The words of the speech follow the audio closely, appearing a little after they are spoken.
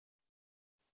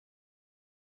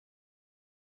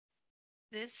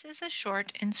This is a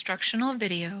short instructional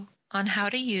video on how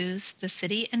to use the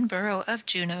City and Borough of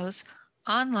Juneau's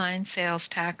online sales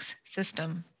tax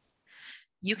system.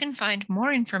 You can find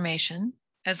more information,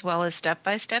 as well as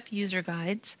step-by-step user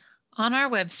guides, on our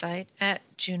website at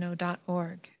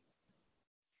juneau.org.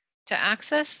 To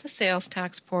access the sales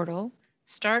tax portal,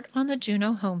 start on the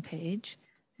Juneau homepage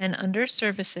and under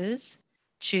Services,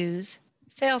 choose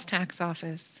Sales Tax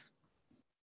Office.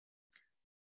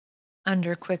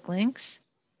 Under Quick Links,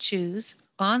 choose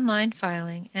Online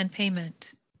Filing and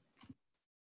Payment.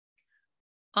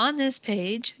 On this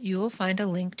page, you will find a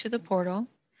link to the portal,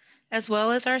 as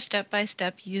well as our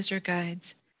step-by-step user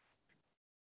guides.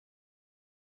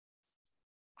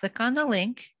 Click on the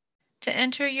link to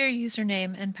enter your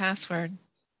username and password.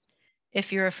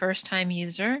 If you're a first-time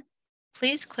user,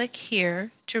 please click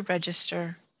here to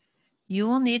register. You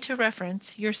will need to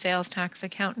reference your sales tax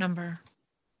account number.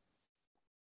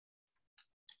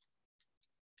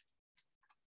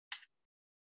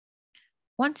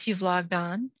 Once you've logged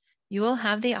on, you will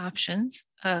have the options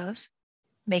of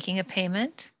making a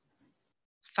payment,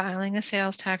 filing a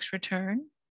sales tax return,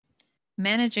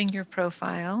 managing your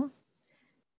profile,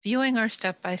 viewing our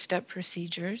step-by-step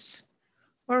procedures,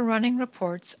 or running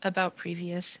reports about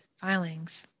previous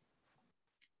filings.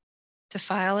 To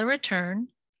file a return,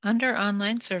 under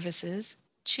Online Services,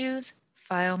 choose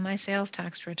File My Sales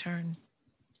Tax Return.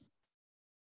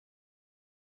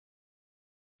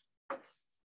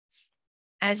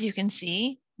 As you can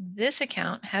see, this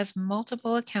account has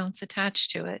multiple accounts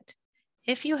attached to it.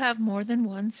 If you have more than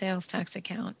one sales tax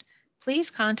account,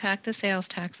 please contact the sales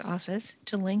tax office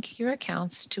to link your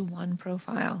accounts to one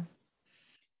profile.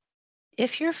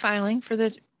 If you're filing for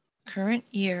the current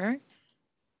year,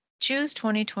 choose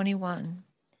 2021.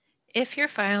 If you're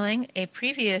filing a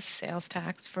previous sales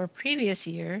tax for a previous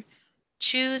year,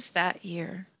 choose that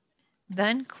year.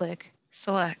 Then click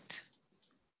Select.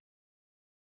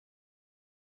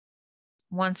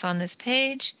 Once on this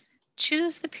page,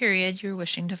 choose the period you're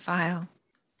wishing to file.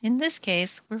 In this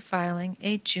case, we're filing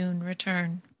a June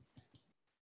return.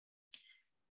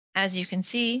 As you can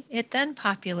see, it then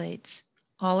populates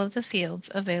all of the fields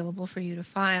available for you to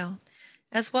file,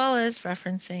 as well as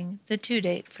referencing the due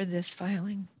date for this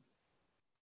filing.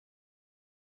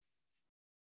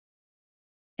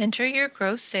 Enter your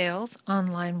gross sales on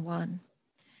line 1.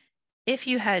 If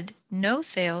you had no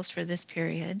sales for this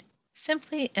period,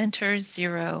 simply enter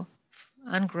 0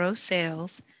 on gross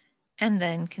sales and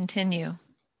then continue.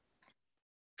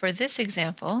 For this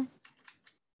example,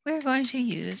 we're going to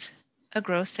use a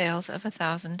gross sales of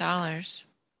 $1,000.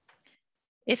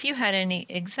 If you had any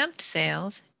exempt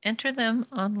sales, enter them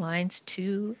on lines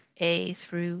 2A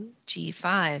through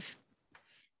G5.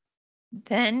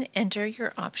 Then enter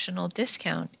your optional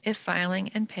discount if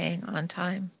filing and paying on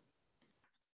time.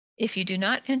 If you do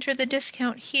not enter the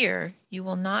discount here, you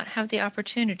will not have the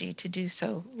opportunity to do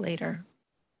so later.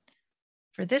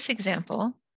 For this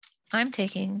example, I'm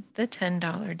taking the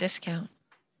 $10 discount.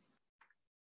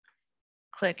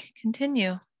 Click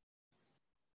Continue.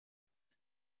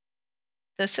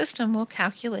 The system will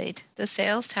calculate the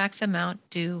sales tax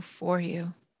amount due for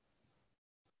you.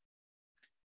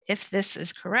 If this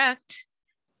is correct,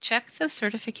 check the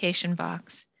certification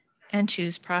box and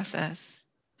choose Process.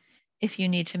 If you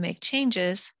need to make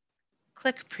changes,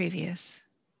 click Previous.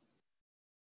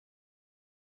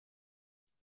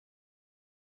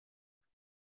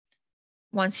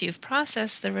 Once you've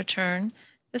processed the return,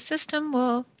 the system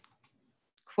will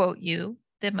quote you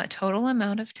the total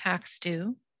amount of tax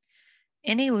due,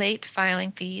 any late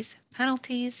filing fees,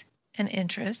 penalties, and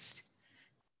interest,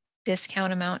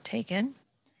 discount amount taken,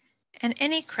 and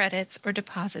any credits or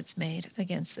deposits made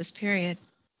against this period.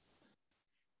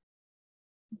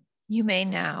 You may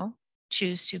now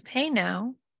choose to pay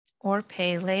now or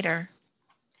pay later.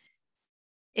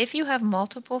 If you have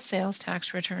multiple sales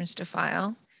tax returns to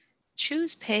file,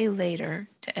 choose Pay Later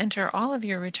to enter all of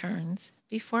your returns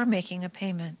before making a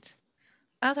payment.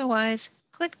 Otherwise,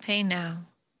 click Pay Now.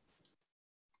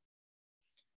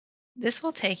 This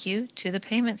will take you to the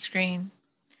payment screen.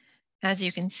 As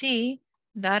you can see,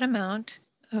 that amount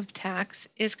of tax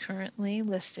is currently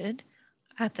listed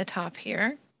at the top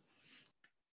here,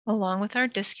 along with our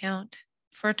discount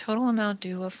for a total amount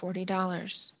due of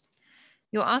 $40.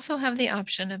 You'll also have the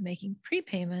option of making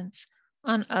prepayments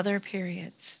on other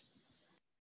periods.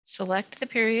 Select the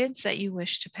periods that you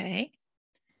wish to pay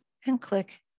and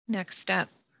click Next Step.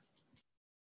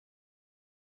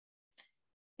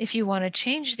 If you want to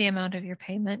change the amount of your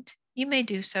payment, you may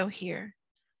do so here.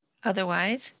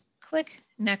 Otherwise, click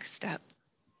Next Step.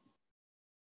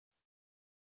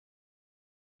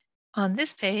 On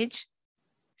this page,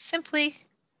 simply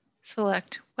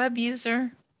select Web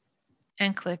User,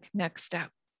 and click Next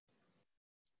Step.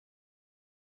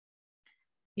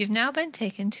 You've now been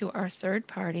taken to our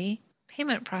third-party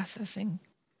payment processing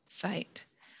site.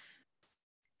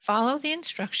 Follow the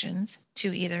instructions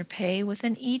to either pay with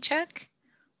an e-check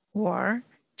or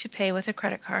to pay with a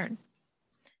credit card.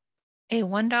 A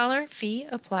 $1 fee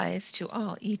applies to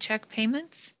all e-check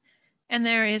payments, and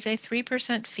there is a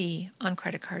 3% fee on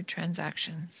credit card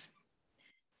transactions.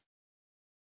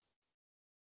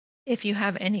 If you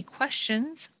have any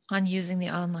questions on using the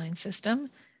online system,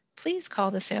 please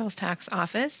call the Sales Tax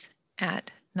office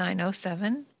at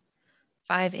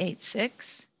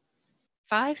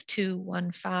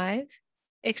 907-586-5215,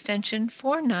 extension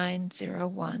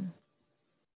 4901.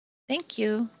 Thank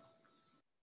you.